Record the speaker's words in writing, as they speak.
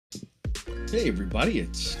Hey everybody,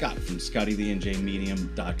 it's Scott from Scotty the NJ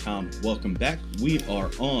Medium.com. Welcome back. We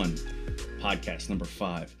are on podcast number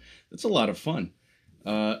 5. That's a lot of fun.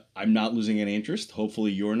 I'm not losing any interest.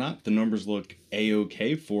 Hopefully you're not. The numbers look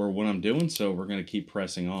a-okay for what I'm doing, so we're going to keep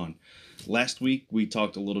pressing on. Last week we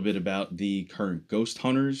talked a little bit about the current Ghost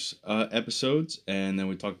Hunters episodes, and then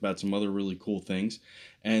we talked about some other really cool things.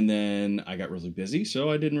 And then I got really busy,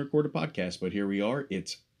 so I didn't record a podcast, but here we are.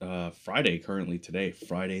 It's Friday currently today,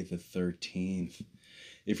 Friday the 13th.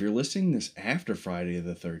 If you're listening this after Friday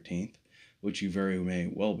the 13th, which you very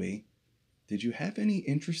may well be, did you have any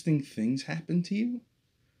interesting things happen to you?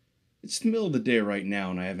 It's the middle of the day right now,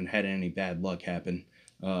 and I haven't had any bad luck happen.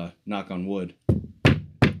 Knock on wood.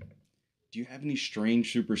 Do you have any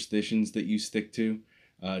strange superstitions that you stick to?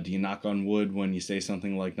 Do you knock on wood when you say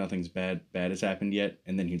something like nothing's bad has happened yet?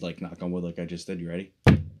 And then you'd knock on wood like I just did. You ready?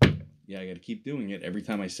 Yeah, I got to keep doing it every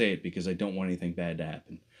time I say it because I don't want anything bad to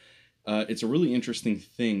happen. It's a really interesting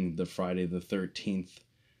thing, the Friday the 13th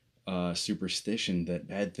superstition that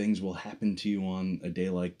bad things will happen to you on a day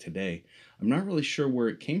like today. I'm not really sure where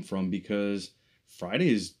it came from because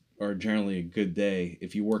Fridays are generally a good day.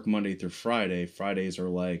 If you work Monday through Friday, Fridays are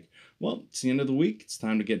like, well, it's the end of the week. It's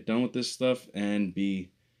time to get done with this stuff and be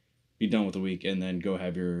done with the week, and then go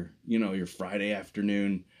have your Friday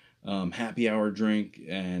afternoon happy hour drink.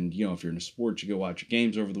 And if you're into sports, you go watch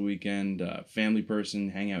games over the weekend. Family person,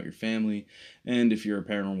 hang out with your family. And if you're a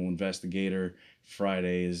paranormal investigator,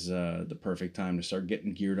 Friday is the perfect time to start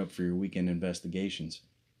getting geared up for your weekend investigations.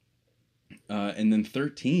 And then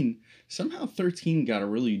 13, somehow 13 got a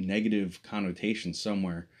really negative connotation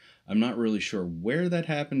somewhere. I'm not really sure where that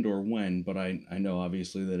happened or when, but I know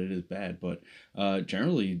obviously that it is bad. But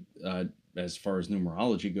generally, as far as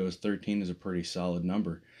numerology goes, 13 is a pretty solid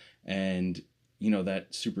number. And,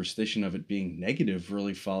 that superstition of it being negative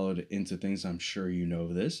really followed into things. I'm sure you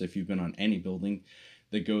know this. If you've been on any building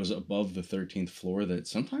that goes above the 13th floor, that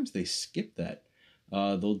sometimes they skip that.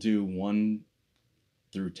 They'll do 1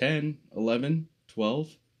 through 10, 11, 12,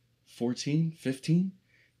 14, 15.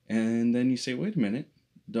 And then you say, wait a minute,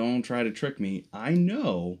 don't try to trick me. I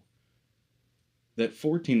know that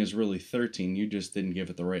 14 is really 13. You just didn't give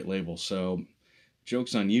it the right label. So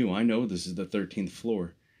joke's on you. I know this is the 13th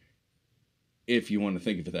floor, if you want to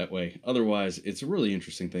think of it that way. Otherwise, it's a really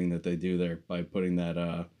interesting thing that they do there by putting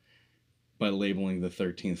that, by labeling the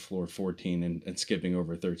 13th floor 14 and skipping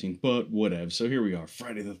over 13, but whatever. So here we are,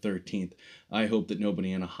 Friday the 13th. I hope that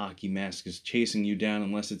nobody in a hockey mask is chasing you down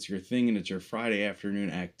unless it's your thing and it's your Friday afternoon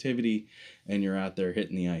activity and you're out there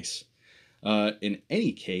hitting the ice. In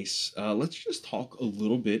any case, let's just talk a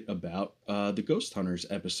little bit about the Ghost Hunters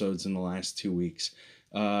episodes in the last 2 weeks.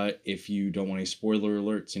 If you don't want any spoiler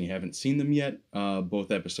alerts and you haven't seen them yet, both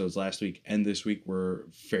episodes last week and this week were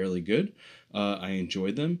fairly good. I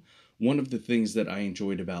enjoyed them. One of the things that I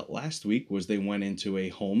enjoyed about last week was they went into a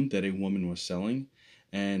home that a woman was selling,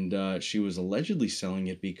 and she was allegedly selling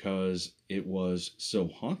it because it was so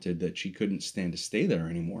haunted that she couldn't stand to stay there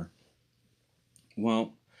anymore.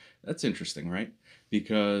 Well, that's interesting, right?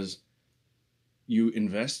 Because you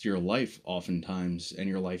invest your life oftentimes and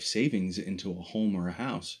your life savings into a home or a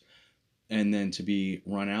house, and then to be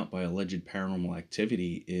run out by alleged paranormal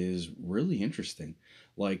activity is really interesting.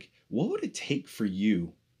 What would it take for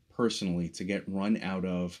you personally to get run out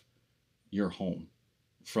of your home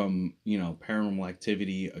from paranormal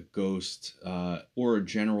activity, a ghost, or a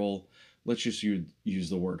general, let's just use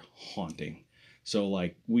the word haunting? So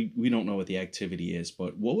we don't know what the activity is,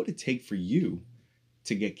 but what would it take for you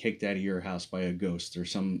to get kicked out of your house by a ghost or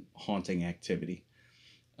some haunting activity?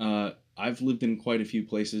 I've lived in quite a few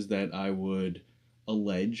places that I would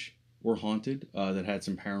allege were haunted, that had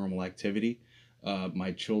some paranormal activity.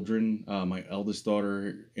 My children, my eldest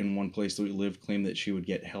daughter, in one place that we lived, claimed that she would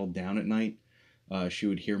get held down at night. She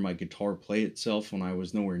would hear my guitar play itself when I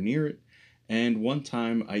was nowhere near it. And one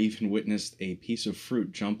time I even witnessed a piece of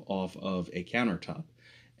fruit jump off of a countertop.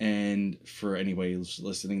 And for anybody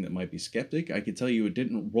listening that might be skeptic, I could tell you it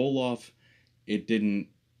didn't roll off. It didn't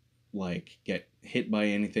get hit by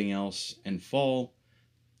anything else and fall.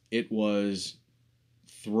 It was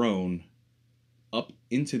thrown up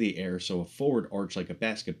into the air, so a forward arch like a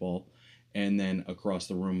basketball, and then across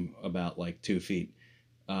the room about 2 feet.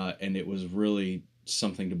 And it was really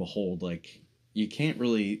something to behold. You can't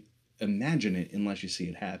really imagine it unless you see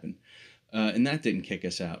it happen. And that didn't kick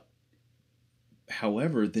us out.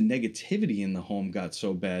 However, the negativity in the home got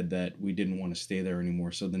so bad that we didn't want to stay there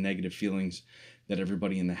anymore. So the negative feelings that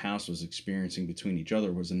everybody in the house was experiencing between each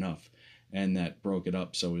other was enough. And that broke it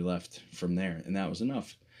up, so we left from there. And that was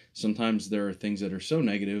enough. Sometimes there are things that are so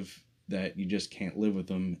negative that you just can't live with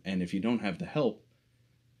them. And if you don't have the help,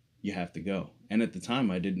 you have to go. And at the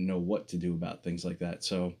time, I didn't know what to do about things like that.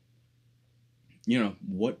 So,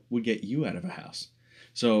 what would get you out of a house?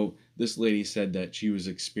 So this lady said that she was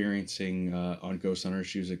experiencing on Ghost Hunter,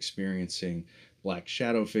 she was experiencing black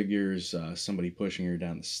shadow figures, somebody pushing her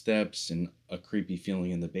down the steps, and a creepy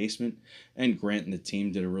feeling in the basement. And Grant and the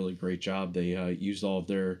team did a really great job. They used all of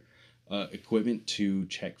their equipment to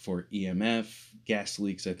check for EMF, gas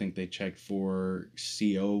leaks. I think they checked for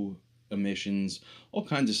CO emissions, all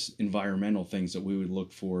kinds of environmental things that we would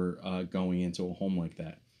look for going into a home like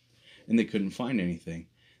that. And they couldn't find anything.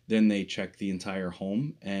 Then they checked the entire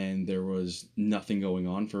home, and there was nothing going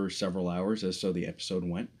on for several hours, as so the episode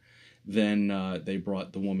went. Then they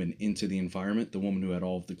brought the woman into the environment, the woman who had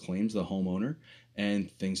all of the claims, the homeowner,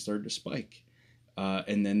 and things started to spike.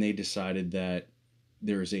 And then they decided that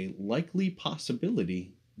there's a likely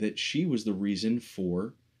possibility that she was the reason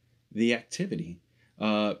for the activity.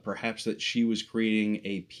 Perhaps that she was creating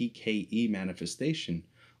a PKE manifestation,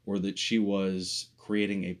 or that she was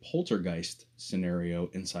creating a poltergeist scenario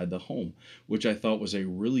inside the home, which I thought was a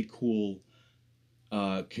really cool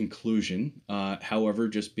conclusion. However,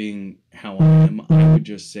 just being how I am, I would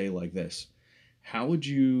just say like this. How would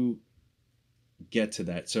you get to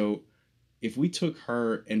that? So if we took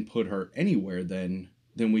her and put her anywhere, then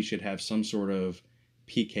we should have some sort of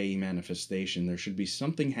PKE manifestation. There should be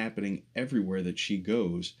something happening everywhere that she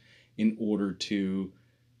goes in order to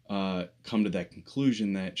come to that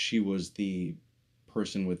conclusion that she was the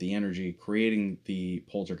person with the energy creating the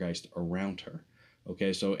poltergeist around her.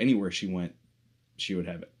 Okay, so anywhere she went, she would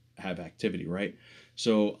have activity, right?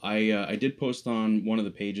 So I did post on one of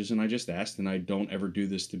the pages, and I just asked, and I don't ever do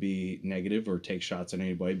this to be negative or take shots at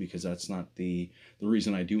anybody, because that's not the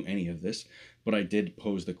reason I do any of this. But I did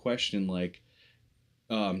pose the question, like,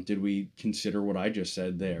 did we consider what I just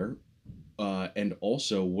said there? And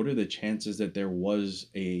also, what are the chances that there was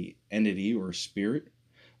a entity or a spirit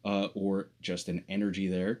or just an energy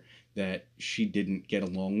there that she didn't get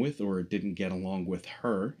along with, or it didn't get along with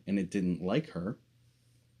her and it didn't like her,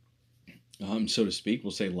 so to speak.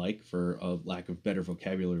 We'll say like for a lack of better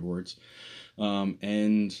vocabulary words.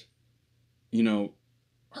 And,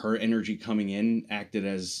 her energy coming in acted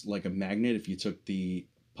as like a magnet. If you took the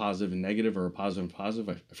positive and negative, or a positive and positive,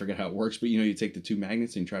 I forget how it works, but you take the two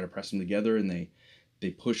magnets and you try to press them together, and they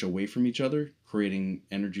push away from each other, creating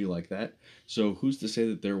energy like that. So who's to say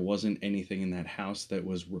that there wasn't anything in that house that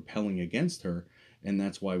was repelling against her, and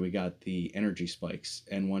that's why we got the energy spikes.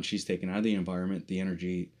 And once she's taken out of the environment, the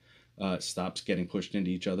energy stops getting pushed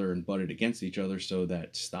into each other and butted against each other, so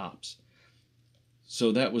that stops.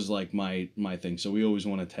 So that was like my thing. So we always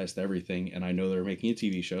want to test everything, and I know they're making a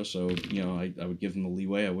TV show, so I would give them the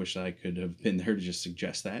leeway. I wish I could have been there to just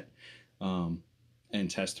suggest that, and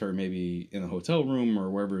test her maybe in the hotel room or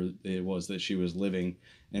wherever it was that she was living,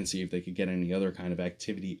 and see if they could get any other kind of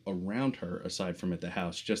activity around her aside from at the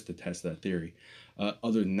house, just to test that theory.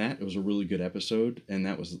 Other than that, it was a really good episode, and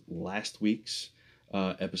that was last week's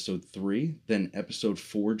episode 3. Then episode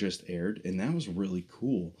 4 just aired, and that was really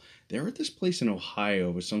cool. They were at this place in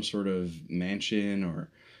Ohio with some sort of mansion, or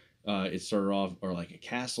it started off, or like a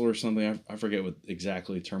castle or something. I forget what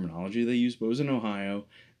exactly terminology they used, but it was in Ohio.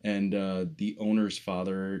 And the owner's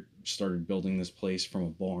father started building this place from a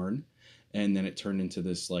barn, and then it turned into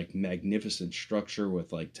this like magnificent structure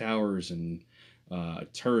with like towers and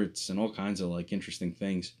turrets and all kinds of like interesting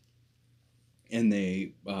things. And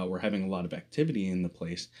they were having a lot of activity in the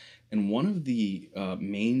place. And one of the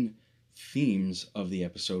main themes of the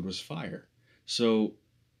episode was fire. So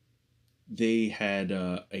they had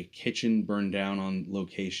a kitchen burned down on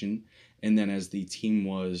location, and then as the team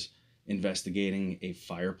was investigating, a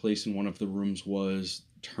fireplace in one of the rooms was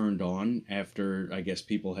turned on after, I guess,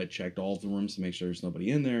 people had checked all of the rooms to make sure there's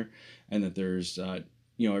nobody in there, and that there's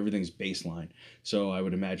everything's baseline. So I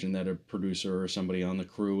would imagine that a producer or somebody on the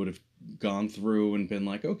crew would have gone through and been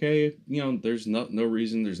like, okay, there's no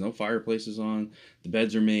reason, there's no fireplaces on, the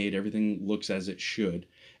beds are made, everything looks as it should.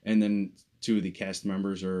 And then two of the cast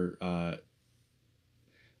members or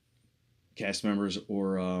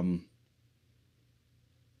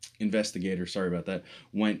investigator, sorry about that,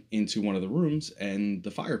 went into one of the rooms, and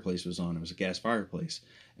the fireplace was on. It was a gas fireplace,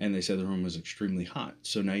 and they said the room was extremely hot.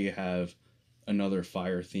 So now you have another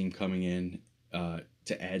fire theme coming in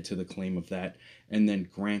to add to the claim of that. And then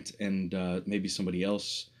Grant and maybe somebody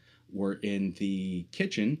else were in the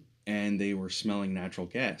kitchen, and they were smelling natural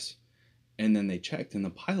gas. And then they checked, and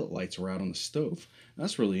the pilot lights were out on the stove. And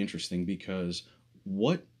that's really interesting, because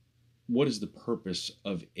what is the purpose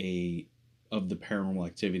of the paranormal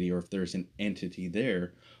activity, or if there's an entity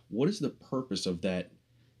there, what is the purpose of that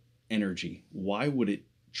energy? Why would it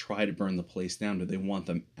try to burn the place down? Do they want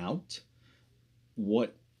them out?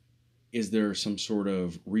 What is there some sort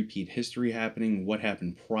of repeat history happening? What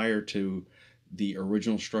happened prior to the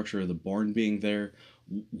original structure of the barn being there?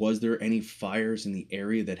 Was there any fires in the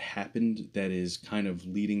area that happened that is kind of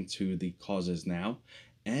leading to the causes now?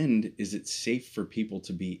 And is it safe for people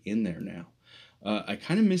to be in there now? I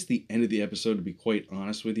kind of missed the end of the episode, to be quite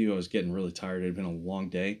honest with you. I was getting really tired. It had been a long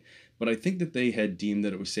day. But I think that they had deemed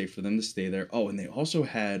that it was safe for them to stay there. Oh, and they also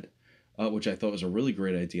had, which I thought was a really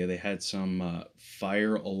great idea, they had some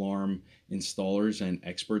fire alarm installers and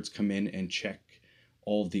experts come in and check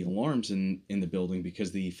all of the alarms in the building,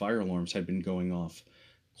 because the fire alarms had been going off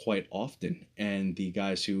quite often. And the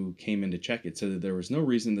guys who came in to check it said that there was no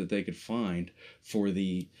reason that they could find for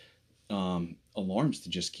the alarms to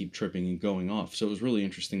just keep tripping and going off. So it was really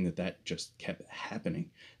interesting that that just kept happening.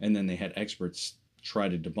 And then they had experts try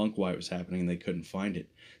to debunk why it was happening and they couldn't find it.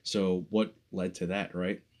 So what led to that,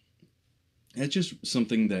 right? It's just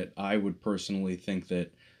something that I would personally think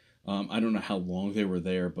that I don't know how long they were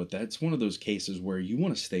there, but that's one of those cases where you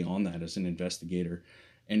want to stay on that as an investigator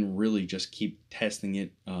and really just keep testing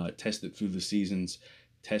it, test it through the seasons,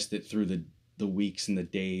 test it through the weeks and the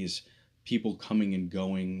days, people coming and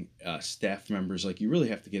going, staff members. Like, you really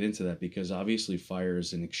have to get into that, because obviously fire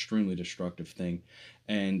is an extremely destructive thing,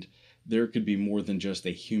 and there could be more than just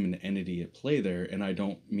a human entity at play there. And I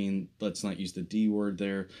don't mean, let's not use the D word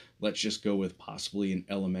there. Let's just go with possibly an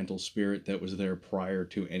elemental spirit that was there prior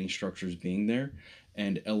to any structures being there.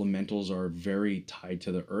 And elementals are very tied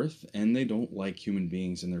to the earth, and they don't like human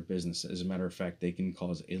beings in their business. As a matter of fact, they can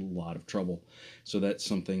cause a lot of trouble. So that's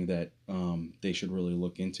something that they should really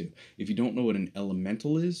look into. If you don't know what an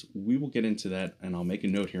elemental is, we will get into that, and I'll make a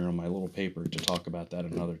note here on my little paper to talk about that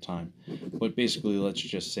another time. But basically, let's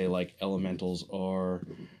just say, like, elementals are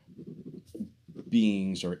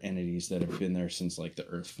beings or entities that have been there since, like, the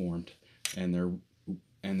earth formed, and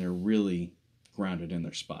they're really grounded in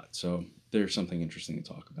their spot. So there's something interesting to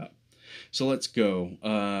talk about. So let's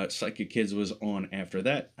go. Psychic Kids was on after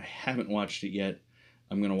that. I haven't watched it yet.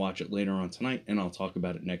 I'm going to watch it later on tonight, and I'll talk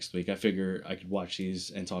about it next week. I figure I could watch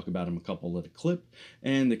these and talk about them a couple at a clip,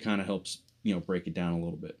 and it kind of helps, break it down a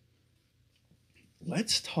little bit.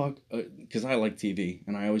 Let's talk, because I like TV,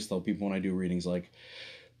 and I always tell people when I do readings, like,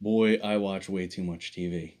 boy, I watch way too much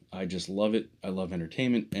TV. I just love it. I love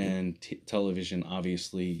entertainment, and television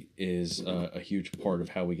obviously is a huge part of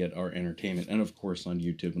how we get our entertainment, and of course on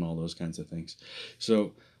YouTube and all those kinds of things.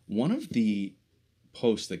 So one of the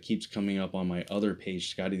posts that keeps coming up on my other page,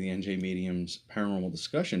 Scotty the NJ Medium's Paranormal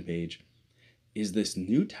Discussion page, is this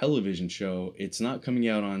new television show. It's not coming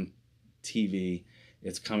out on TV.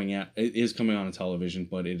 It is coming on television,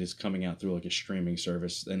 but it is coming out through like a streaming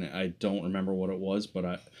service. And I don't remember what it was, but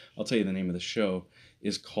I'll tell you the name of the show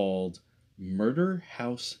is called Murder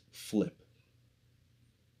House Flip.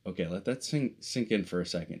 Okay, let that sink in for a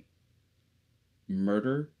second.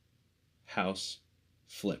 Murder House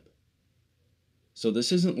Flip. So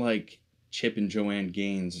this isn't like Chip and Joanne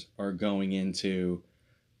Gaines are going into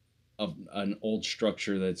an old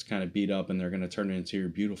structure that's kind of beat up and they're going to turn it into your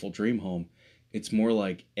beautiful dream home. It's more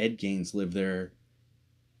like Ed Gaines lived there,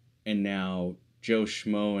 and now Joe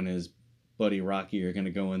Schmo and his buddy Rocky are going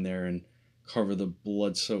to go in there and cover the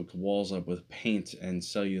blood-soaked walls up with paint and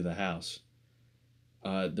sell you the house.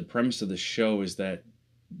 The premise of the show is that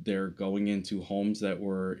they're going into homes that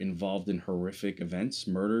were involved in horrific events,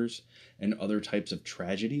 murders, and other types of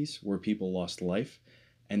tragedies where people lost life,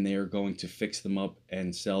 and they are going to fix them up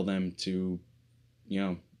and sell them to,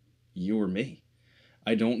 you or me.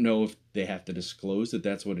 I don't know if they have to disclose that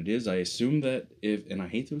that's what it is. I assume that and I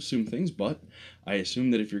hate to assume things, but I assume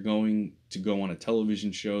that if you're going to go on a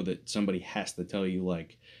television show, that somebody has to tell you,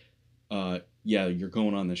 like, yeah, you're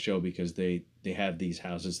going on the show because they have these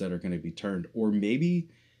houses that are going to be turned. Or maybe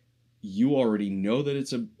you already know that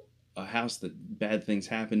it's a house that bad things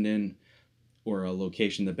happened in, or a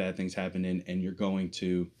location that bad things happened in, and you're going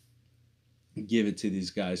to give it to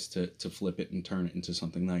these guys to flip it and turn it into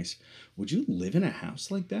something nice. Would you live in a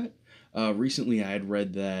house like that? Recently, I had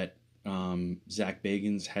read that Zach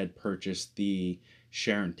Bagans had purchased the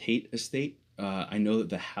Sharon Tate estate. I know that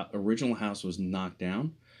the original house was knocked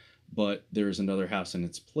down, but there is another house in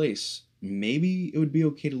its place. Maybe it would be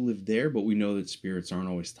okay to live there, but we know that spirits aren't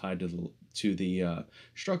always tied to the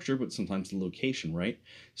structure, but sometimes the location, right?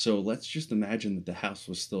 So let's just imagine that the house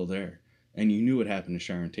was still there. And you knew what happened to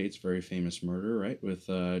Sharon Tate's very famous murder, right? With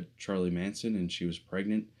Charlie Manson, and she was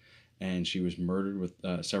pregnant, and she was murdered with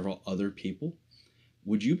several other people.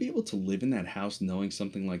 Would you be able to live in that house knowing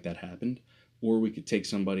something like that happened? Or we could take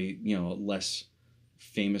somebody, a less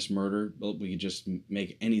famous murder. We could just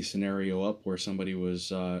make any scenario up where somebody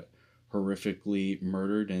was horrifically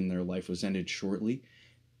murdered and their life was ended shortly.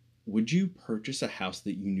 Would you purchase a house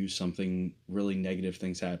that you knew something really negative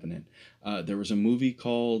things happen in? There was a movie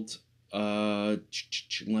called, let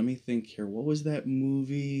me think here. What was that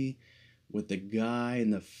movie with the guy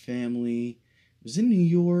and the family? It was in New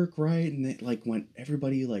York, right? And it like went,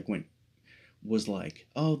 everybody like went, was like,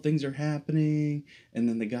 oh, things are happening. And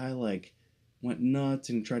then the guy like went nuts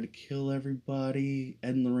and tried to kill everybody.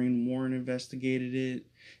 Ed and Lorraine Warren investigated it.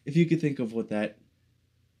 If you could think of what that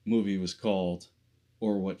movie was called,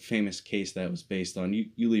 or what famous case that was based on, you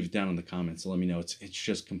leave it down in the comments and let me know. It's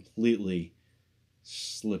just completely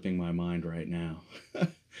slipping my mind right now.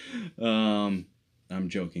 I'm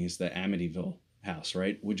joking. It's the Amityville house,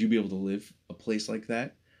 right? Would you be able to live a place like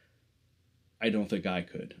that? I don't think I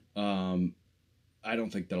could. I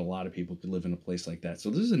don't think that a lot of people could live in a place like that. So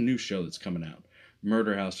this is a new show that's coming out,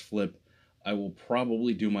 Murder House Flip. I will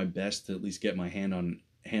probably do my best to at least get my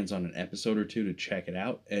hands on an episode or two to check it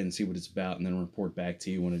out and see what it's about, and then report back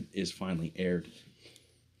to you when it is finally aired.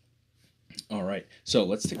 All right, so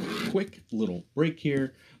let's take a quick little break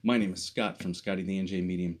here. My name is Scott from Scotty the NJ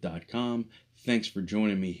Medium.com. Thanks for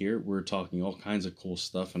joining me here. We're talking all kinds of cool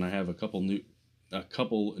stuff, and I have a couple new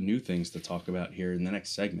things to talk about here in the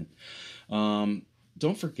next segment.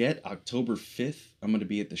 Don't forget, October 5th, I'm going to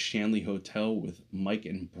be at the Shanley Hotel with Mike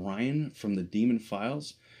and Brian from the Demon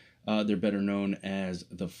Files. They're better known as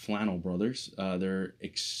the Flannel Brothers. They're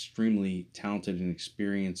extremely talented and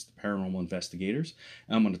experienced paranormal investigators.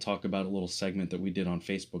 And I'm going to talk about a little segment that we did on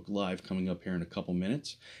Facebook Live coming up here in a couple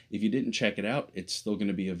minutes. If you didn't check it out, it's still going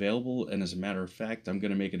to be available. And as a matter of fact, I'm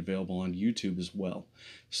going to make it available on YouTube as well.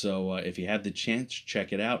 So if you have the chance,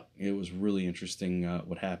 check it out. It was really interesting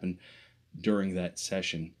what happened during that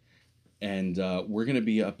session. And we're going to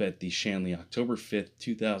be up at the Shanley October 5th,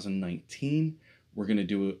 2019. I'm going to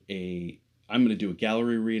do a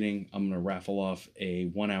gallery reading. I'm going to raffle off a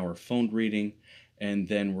 1-hour phone reading. And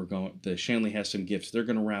then the Shanley has some gifts they're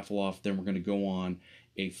going to raffle off. Then we're going to go on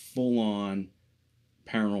a full-on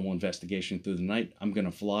paranormal investigation through the night. I'm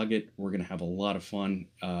going to vlog it. We're going to have a lot of fun.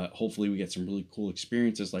 Hopefully we get some really cool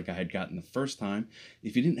experiences like I had gotten the first time.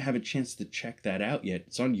 If you didn't have a chance to check that out yet,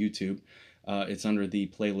 it's on YouTube. It's under the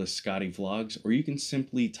playlist Scotty Vlogs, or you can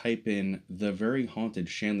simply type in the very haunted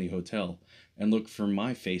Shanley Hotel and look for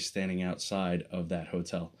my face standing outside of that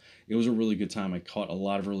hotel. It was a really good time. I caught a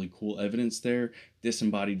lot of really cool evidence there.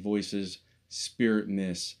 Disembodied voices, spirit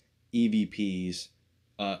myths, EVPs,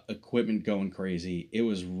 equipment going crazy. It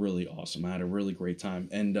was really awesome. I had a really great time.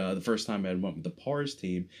 And the first time I went with the PARS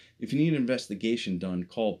team. If you need an investigation done,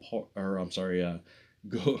 go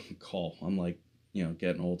call. I'm like,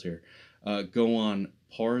 getting old here. Go on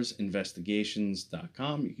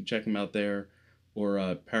parsinvestigations.com. You can check them out there, or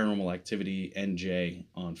Paranormal Activity NJ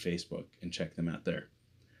on Facebook, and check them out there.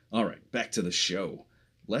 All right, back to the show.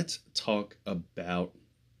 Let's talk about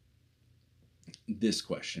this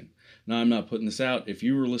question. Now, I'm not putting this out. If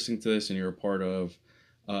you were listening to this and you're a part of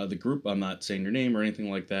the group, I'm not saying your name or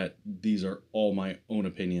anything like that. These are all my own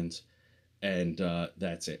opinions, and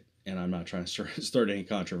that's it. And I'm not trying to start any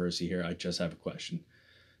controversy here. I just have a question.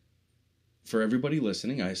 For everybody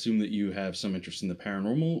listening, I assume that you have some interest in the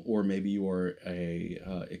paranormal, or maybe you are a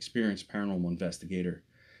experienced paranormal investigator.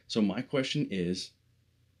 So my question is,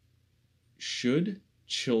 should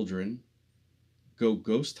children go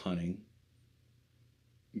ghost hunting,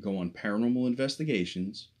 go on paranormal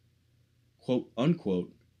investigations, quote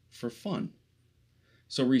unquote, for fun?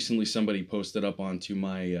 So recently somebody posted up onto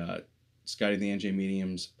my Scotty the NJ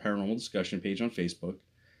Medium's paranormal discussion page on Facebook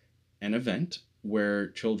an event where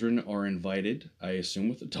children are invited, I assume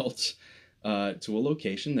with adults, to a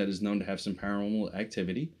location that is known to have some paranormal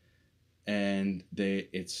activity, and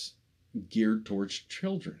it's geared towards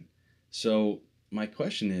children. So my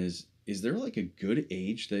question is there like a good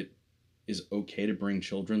age that is okay to bring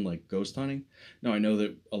children like ghost hunting? Now, I know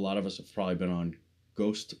that a lot of us have probably been on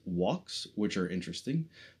ghost walks, which are interesting,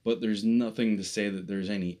 but there's nothing to say that there's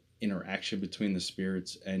any interaction between the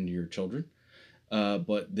spirits and your children.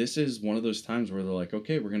 But this is one of those times where they're like,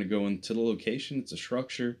 okay, we're going to go into the location. It's a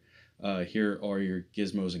structure. Here are your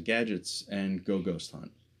gizmos and gadgets, and go ghost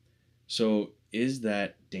hunt. So is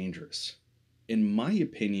that dangerous? In my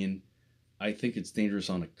opinion, I think it's dangerous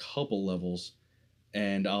on a couple levels,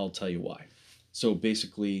 and I'll tell you why. So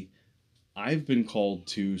basically, I've been called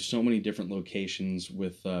to so many different locations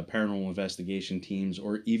with paranormal investigation teams,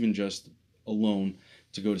 or even just alone,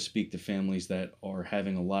 to go to speak to families that are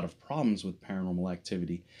having a lot of problems with paranormal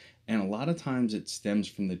activity. And a lot of times it stems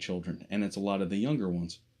from the children, and it's a lot of the younger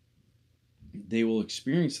ones. they will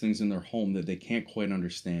experience things in their home that they can't quite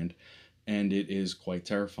understand, and it is quite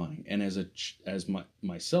terrifying. And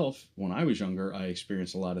myself, when I was younger, I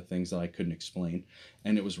experienced a lot of things that I couldn't explain,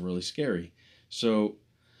 and it was really scary. So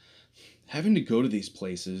having to go to these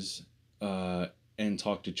places and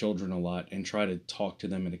talk to children a lot and try to talk to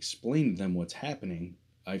them and explain to them what's happening,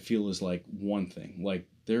 I feel is like one thing. Like,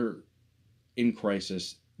 they're in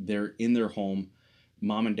crisis, they're in their home,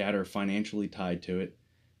 mom and dad are financially tied to it,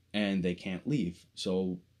 and they can't leave.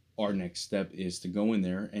 So our next step is to go in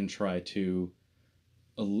there and try to,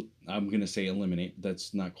 I'm going to say eliminate,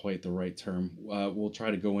 that's not quite the right term. We'll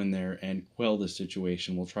try to go in there and quell the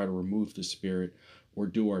situation. We'll try to remove the spirit, or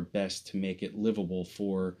do our best to make it livable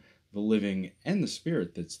for the living and the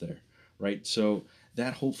spirit that's there, right? So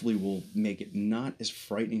that hopefully will make it not as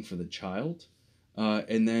frightening for the child.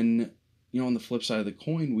 And then, on the flip side of the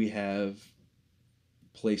coin, we have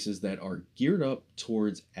places that are geared up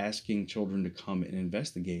towards asking children to come and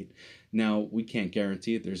investigate. Now, we can't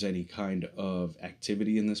guarantee if there's any kind of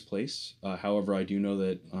activity in this place. However, I do know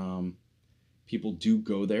that people do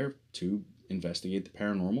go there to investigate the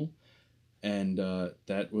paranormal, and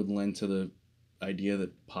that would lend to the idea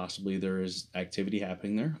that possibly there is activity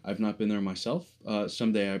happening there. I've not been there myself.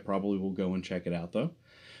 Someday I probably will go and check it out, though.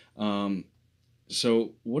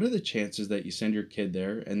 So, what are the chances that you send your kid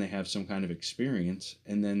there and they have some kind of experience,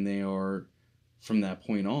 and then they are, from that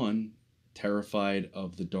point on, terrified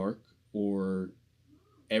of the dark, or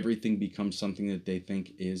everything becomes something that they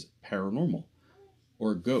think is paranormal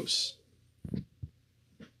or ghosts?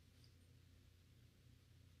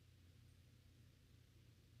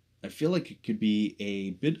 I feel like it could be a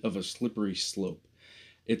bit of a slippery slope.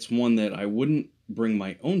 It's one that I wouldn't bring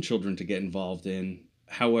my own children to get involved in.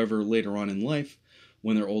 However, later on in life,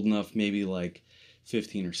 when they're old enough, maybe like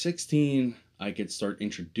 15 or 16, I could start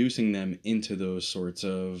introducing them into those sorts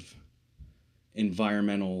of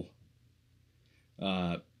environmental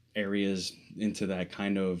areas, into that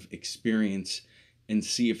kind of experience, and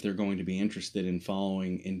see if they're going to be interested in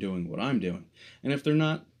following and doing what I'm doing. And if they're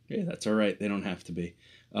not, hey, that's all right. They don't have to be.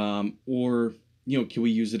 Or, can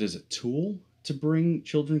we use it as a tool to bring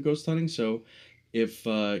children ghost hunting? So if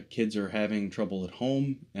kids are having trouble at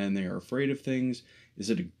home and they are afraid of things, is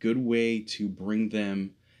it a good way to bring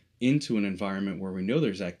them into an environment where we know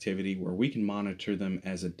there's activity, where we can monitor them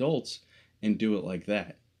as adults and do it like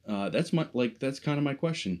that? That's kind of my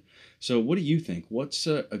question. So what do you think? What's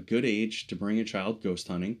a good age to bring a child ghost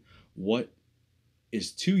hunting? What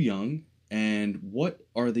is too young? And what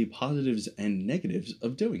are the positives and negatives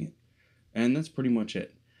of doing it? And that's pretty much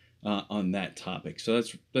it on that topic. So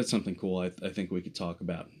that's something cool I think we could talk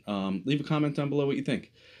about. Leave a comment down below what you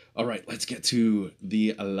think. All right, let's get to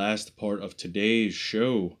the last part of today's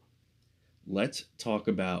show. Let's talk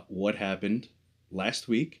about what happened last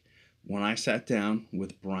week when I sat down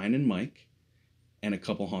with Brian and Mike and a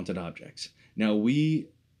couple haunted objects. Now, we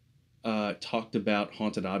talked about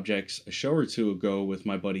haunted objects a show or two ago with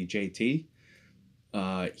my buddy JT.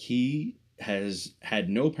 He has had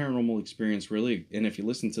no paranormal experience, really, and if you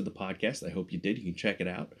listen to the podcast, I hope you did. You can check it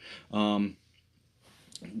out.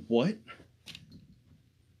 What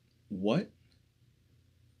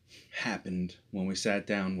happened when we sat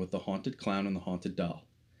down with the haunted clown and the haunted doll?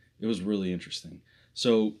 It was really interesting.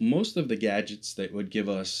 So most of the gadgets that would give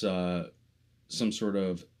us some sort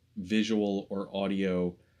of visual or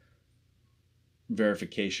audio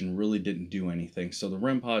verification really didn't do anything. So the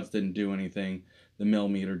REM pods didn't do anything. The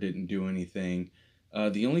millimeter didn't do anything.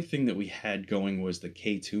 The only thing that we had going was the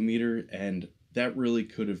K2 meter, and that really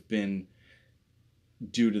could have been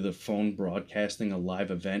due to the phone broadcasting a live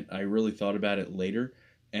event. I really thought about it later,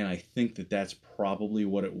 and I think that that's probably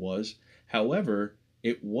what it was. However,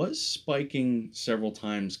 it was spiking several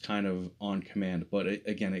times kind of on command, but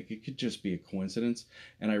it could just be a coincidence,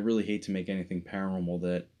 and I really hate to make anything paranormal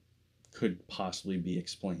that could possibly be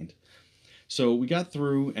explained. So we got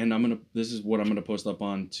through, and this is what I'm gonna post up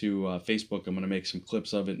on to Facebook. I'm gonna make some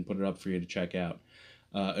clips of it and put it up for you to check out,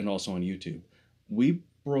 and also on YouTube. We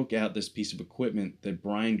broke out this piece of equipment that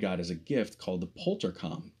Brian got as a gift called the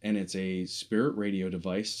Poltercom, and it's a spirit radio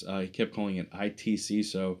device. He kept calling it ITC,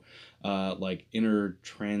 so like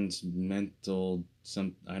intertransmental,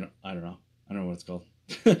 I don't know what it's called.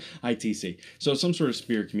 ITC. So some sort of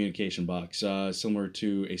spirit communication box, similar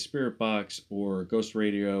to a spirit box or ghost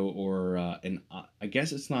radio, or I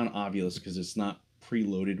guess it's not an Ovilus because it's not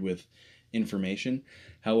preloaded with information.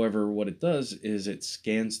 However, what it does is it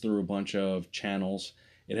scans through a bunch of channels.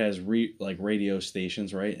 It has radio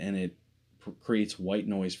stations, right? And it creates white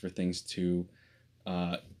noise for things to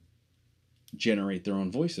generate their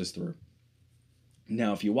own voices through.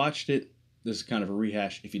 Now, if you watched it, this is kind of a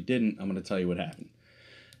rehash. If you didn't, I'm going to tell you what happened.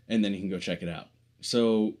 And then you can go check it out.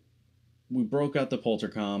 So we broke out the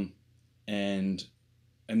Poltercom, and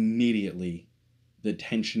immediately the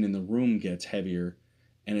tension in the room gets heavier,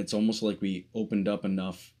 and it's almost like we opened up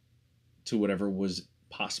enough to whatever was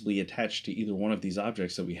possibly attached to either one of these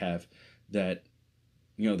objects that we have, that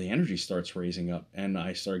the energy starts raising up, and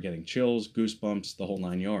I start getting chills, goosebumps, the whole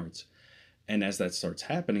 9 yards. And as that starts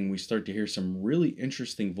happening, we start to hear some really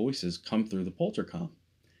interesting voices come through the Poltercom.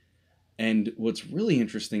 And what's really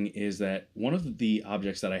interesting is that one of the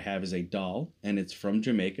objects that I have is a doll, and it's from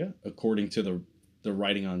Jamaica, according to the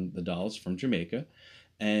writing on the dolls, from Jamaica.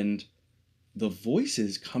 And the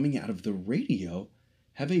voices coming out of the radio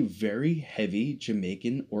have a very heavy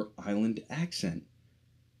Jamaican or island accent.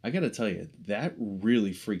 I gotta tell you, that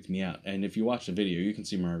really freaked me out. And if you watch the video, you can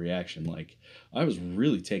see my reaction. Like, I was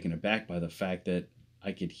really taken aback by the fact that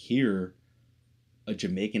I could hear a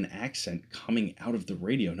Jamaican accent coming out of the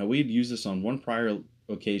radio. Now, we had used this on one prior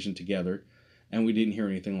occasion together, and we didn't hear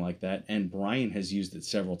anything like that. And Brian has used it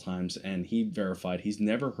several times, and he verified he's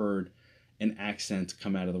never heard an accent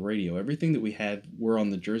come out of the radio. Everything that we had, we're on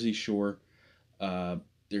the Jersey Shore.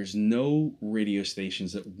 There's no radio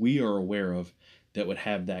stations that we are aware of that would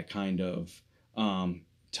have that kind of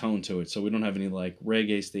tone to it. So we don't have any like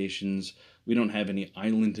reggae stations. We don't have any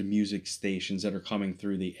island music stations that are coming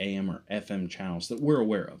through the AM or FM channels that we're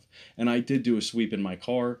aware of. And I did do a sweep in my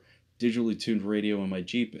car, digitally tuned radio in my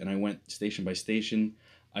Jeep, and I went station by station.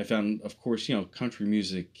 I found, of course, country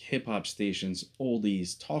music, hip-hop stations,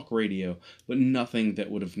 oldies, talk radio, but nothing that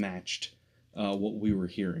would have matched what we were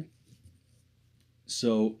hearing.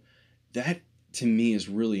 So that, to me, is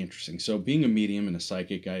really interesting. So being a medium and a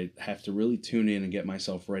psychic, I have to really tune in and get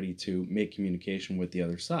myself ready to make communication with the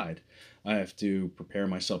other side. I have to prepare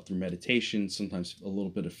myself through meditation, sometimes a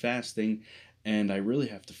little bit of fasting, and I really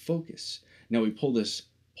have to focus. Now, we pull this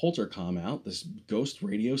Poltercom out, this ghost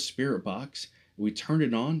radio spirit box. We turn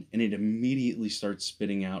it on, and it immediately starts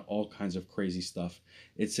spitting out all kinds of crazy stuff.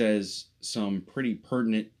 It says some pretty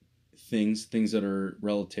pertinent things that are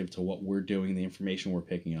relative to what we're doing, the information we're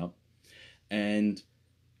picking up. And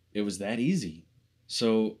it was that easy.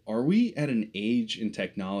 So are we at an age in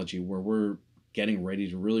technology where we're getting ready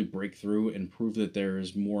to really break through and prove that there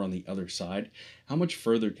is more on the other side? How much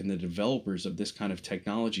further can the developers of this kind of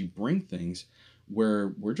technology bring things where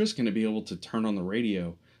we're just going to be able to turn on the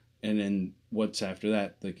radio, and then what's after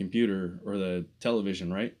that? The computer or the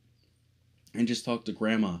television, right? And just talk to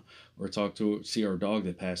grandma, or see our dog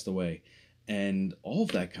that passed away, and all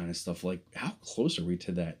of that kind of stuff. Like, how close are we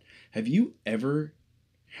to that? Have you ever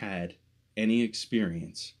had any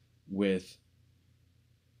experience with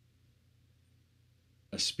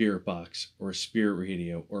a spirit box or a spirit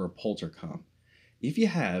radio or a Poltercom? If you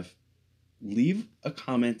have, leave a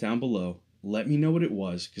comment down below. Let me know what it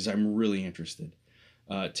was, because I'm really interested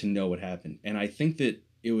to know what happened. And I think that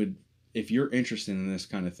it would, if you're interested in this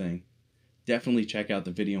kind of thing, definitely check out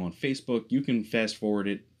the video on Facebook. You can fast forward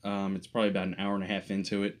it. It's probably about an hour and a half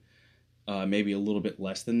into it, maybe a little bit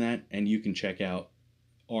less than that, and you can check out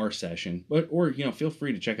our session. Or feel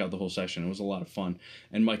free to check out the whole session. It was a lot of fun,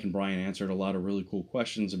 and Mike and Brian answered a lot of really cool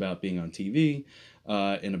questions about being on TV,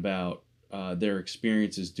 and about their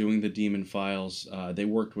experiences doing the Demon Files. They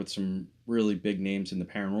worked with some really big names in the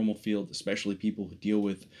paranormal field, especially people who deal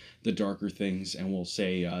with the darker things and will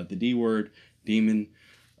say the D word, demon.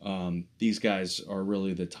 These guys are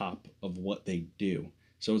really the top of what they do.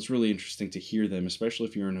 So it's really interesting to hear them, especially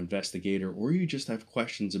if you're an investigator or you just have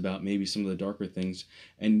questions about maybe some of the darker things.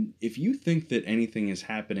 And if you think that anything is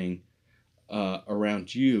happening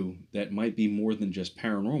around you that might be more than just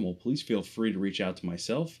paranormal, please feel free to reach out to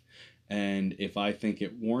myself. And if I think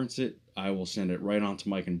it warrants it, I will send it right on to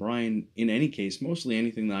Mike and Brian. In any case, mostly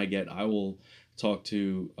anything that I get, I will talk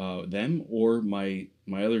to them or my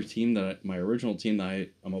other team, my original team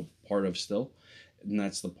that I'm a part of still, and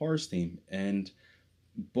that's the PARS team. And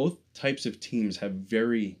both types of teams have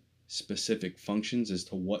very specific functions as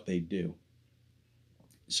to what they do.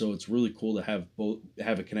 So it's really cool to have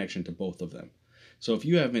a connection to both of them. So if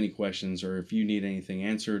you have any questions, or if you need anything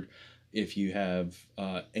answered, if you have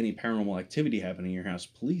any paranormal activity happening in your house,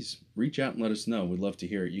 please reach out and let us know. We'd love to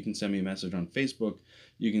hear it. You can send me a message on Facebook.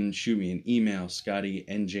 You can shoot me an email,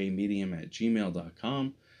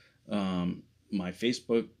 scottynjmedium@gmail.com. My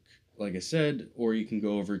Facebook, like I said, or you can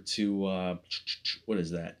go over to, what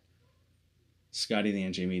is that?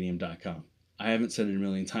 ScottyTheNJMedium.com. I haven't said it a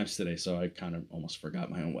million times today, so I kind of almost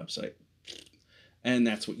forgot my own website. And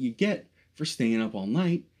that's what you get for staying up all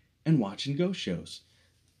night and watching ghost shows.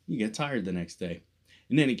 You get tired the next day.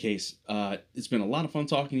 In any case, it's been a lot of fun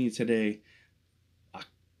talking to you today.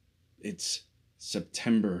 It's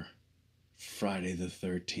September, Friday the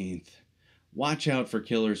 13th. Watch out for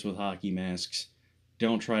killers with hockey masks.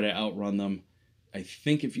 Don't try to outrun them. I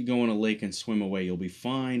think if you go in a lake and swim away, you'll be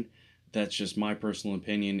fine. That's just my personal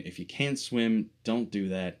opinion. If you can't swim, don't do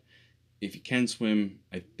that. If you can swim,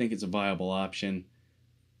 I think it's a viable option.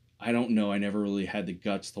 I don't know. I never really had the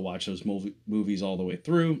guts to watch those movies all the way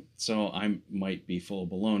through, so I might be full of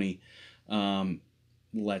baloney.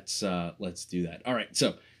 Let's do that. All right,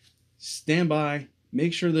 so stand by.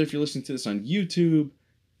 Make sure that if you're listening to this on YouTube,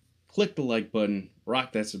 click the like button,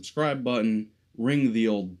 rock that subscribe button, ring the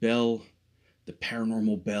old bell, the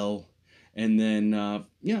paranormal bell, and then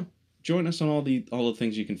join us on all the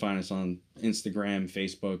things you can find us on: Instagram,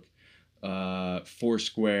 Facebook,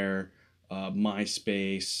 Foursquare,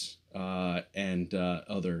 MySpace, and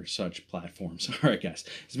other such platforms. All right, guys,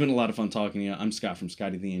 it's been a lot of fun talking to you. I'm Scott from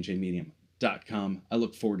Scotty the NJ Medium.com. I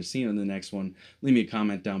look forward to seeing you in the next one. Leave me a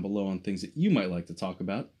comment down below on things that you might like to talk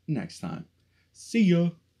about next time. See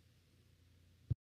ya.